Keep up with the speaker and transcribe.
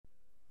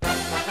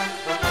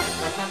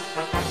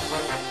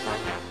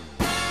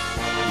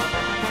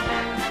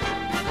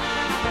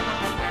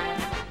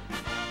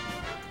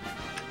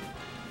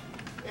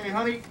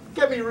honey,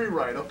 get me a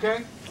rewrite,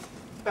 okay?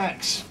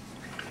 Thanks.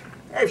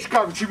 Hey,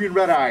 Chicago Tribune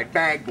Red-Eye,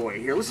 Bag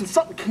Boy here. Listen,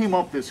 something came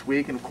up this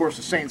week, and of course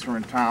the Saints are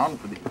in town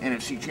for the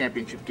NFC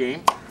Championship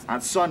game on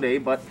Sunday,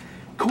 but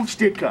Coach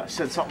Ditka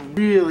said something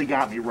really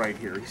got me right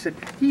here. He said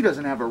he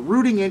doesn't have a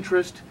rooting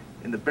interest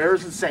in the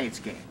Bears and Saints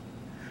game.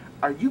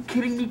 Are you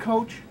kidding me,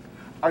 Coach?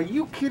 Are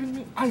you kidding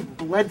me? I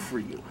bled for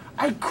you.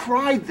 I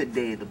cried the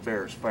day the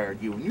Bears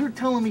fired you, and you're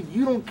telling me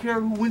you don't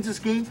care who wins this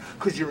game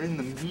because you're in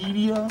the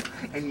media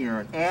and you're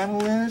an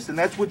analyst and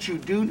that's what you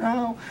do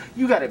now?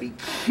 You gotta be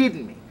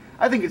kidding me.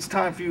 I think it's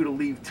time for you to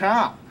leave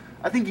town.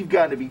 I think you've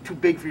got to be too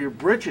big for your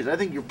britches. I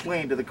think you're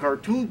playing to the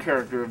cartoon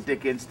character of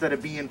Ditka instead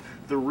of being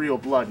the real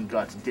blood and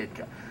guts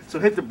Ditka. So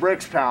hit the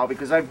bricks, pal,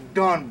 because I've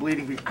done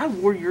bleeding for you. I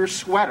wore your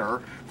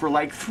sweater for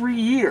like 3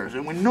 years,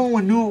 and when no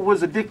one knew it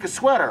was a Ditka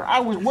sweater, I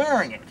was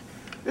wearing it.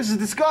 This is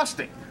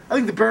disgusting. I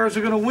think the Bears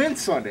are going to win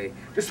Sunday,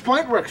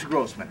 despite Rex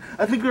Grossman.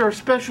 I think we're a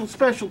special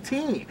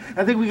team.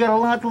 I think we got a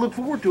lot to look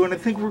forward to, and I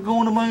think we're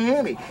going to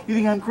Miami. You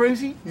think I'm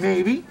crazy?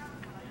 Maybe.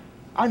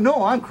 I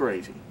know I'm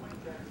crazy.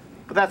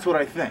 But that's what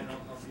I think.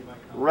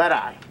 Red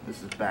Eye.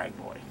 This is Bag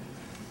Boy.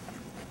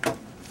 I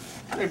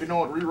don't even know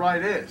what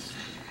rewrite is.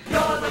 You're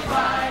the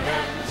pride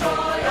and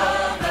joy of